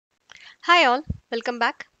Hi all, welcome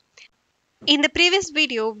back. In the previous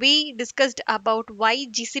video, we discussed about why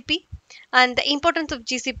GCP and the importance of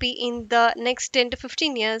GCP in the next 10 to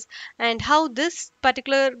 15 years and how this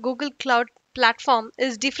particular Google Cloud platform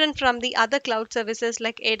is different from the other cloud services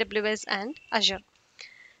like AWS and Azure.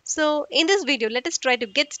 So in this video, let us try to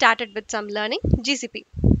get started with some learning GCP.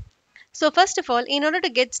 So first of all, in order to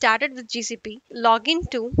get started with GCP, log in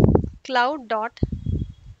to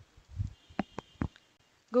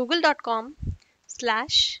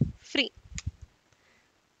cloud.google.com/free.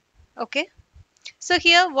 Okay. So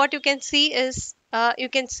here what you can see is you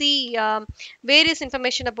can see various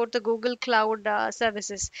information about the Google Cloud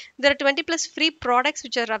services. There are 20 plus free products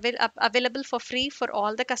which are available for free for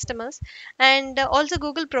all the customers, and also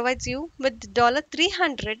Google provides you with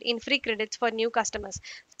 $300 in free credits for new customers.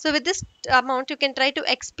 So with this amount, you can try to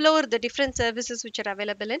explore the different services which are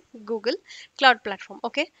available in Google Cloud Platform.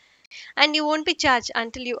 Okay, and you won't be charged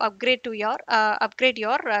until you upgrade your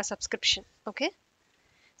subscription. Okay.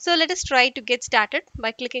 So let us try to get started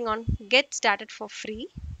by clicking on get started for free.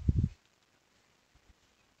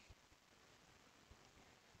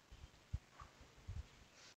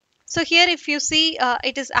 So here if you see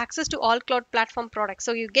it is access to all cloud platform products.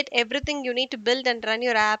 So you get everything you need to build and run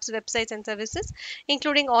your apps, websites and services,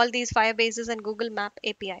 including all these Firebases and Google Map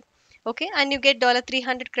API. Okay, and you get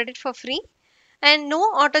 $300 credit for free and no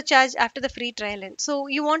auto charge after the free trial ends. So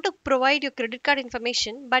you want to provide your credit card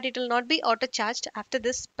information, but it will not be auto charged after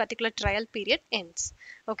this particular trial period ends.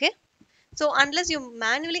 Okay. So unless you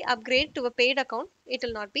manually upgrade to a paid account, it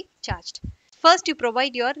will not be charged. First, you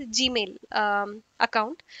provide your Gmail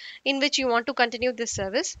account in which you want to continue this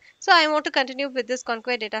service. So I want to continue with this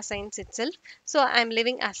Conquer Data Science itself. So I'm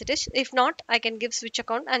leaving as it is. If not, I can give switch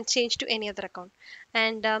account and change to any other account.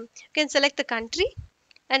 And you can select the country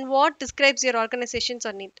and what describes your organization's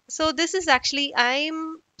on it. So this is actually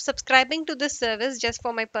I'm subscribing to this service just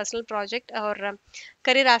for my personal project or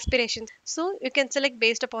career aspirations. So you can select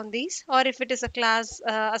based upon these, or if it is a class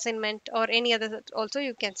assignment or any other, also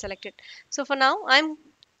you can select it. So for now, I'm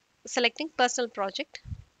selecting personal project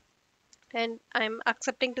and I'm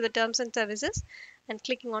accepting to the terms and services and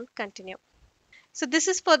clicking on continue. So this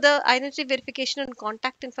is for the identity verification and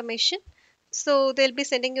contact information. So they'll be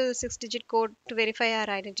sending you the 6-digit code to verify our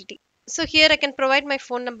identity. So here I can provide my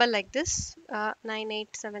phone number like this,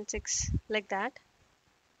 9876 like that.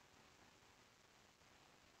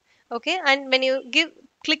 Okay, and when you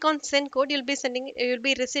click on send code, you'll be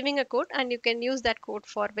receiving a code, and you can use that code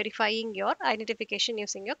for verifying your identification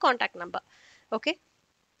using your contact number. Okay,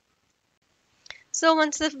 so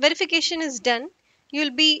once the verification is done,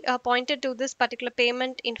 you'll be pointed to this particular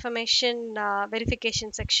payment information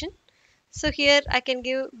verification section. So here I can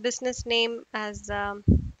give business name as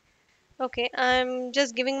okay, I'm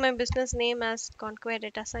just giving my business name as Conquer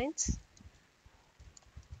Data Science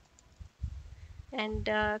and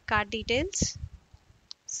card details.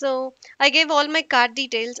 So I gave all my card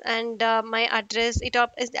details and my address. It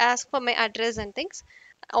asks for my address and things.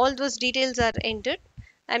 All those details are entered.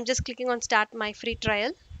 I'm just clicking on start my free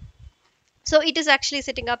trial. So it is actually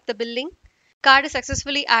setting up the billing. Card is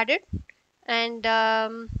successfully added, and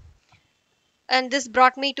this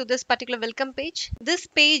brought me to this particular welcome page. This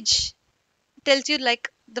page tells you like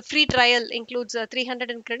the free trial includes 300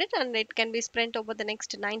 in credit and it can be spent over the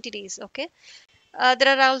next 90 days. Okay. There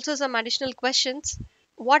are also some additional questions.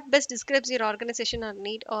 What best describes your organization or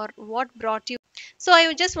need, or what brought you? So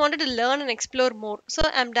I just wanted to learn and explore more. So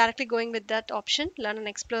I'm directly going with that option, learn and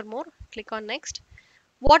explore more. Click on next.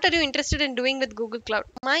 What are you interested in doing with Google Cloud?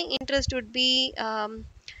 My interest would be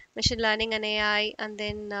machine learning and AI, and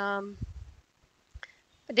then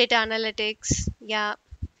data analytics. Yeah,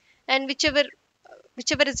 and whichever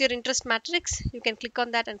is your interest matrix, you can click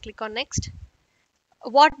on that and click on next.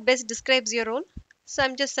 What best describes your role? So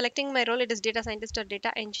I'm just selecting my role. It is data scientist or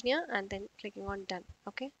data engineer, and then clicking on done.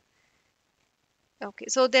 Okay. Okay.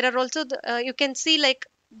 So there are also you can see like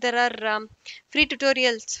there are free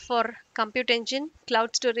tutorials for compute engine,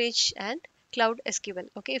 cloud storage, and cloud SQL.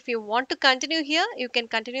 Okay. If you want to continue here, you can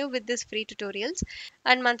continue with these free tutorials.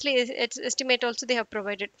 And monthly it's estimate also they have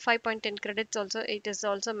provided 5.10 credits also. It is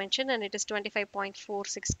also mentioned, and it is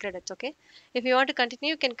 25.46 credits. Okay. If you want to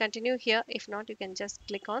continue, you can continue here. If not, you can just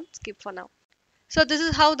click on skip for now. So this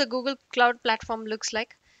is how the Google Cloud Platform looks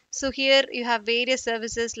like. So here you have various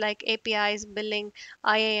services like APIs, billing,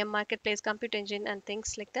 IAM, marketplace, compute engine, and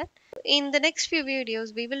things like that. In the next few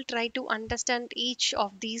videos, we will try to understand each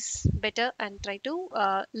of these better and try to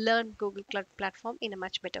learn Google Cloud Platform in a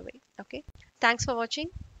much better way. Okay. Thanks for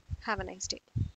watching. Have a nice day.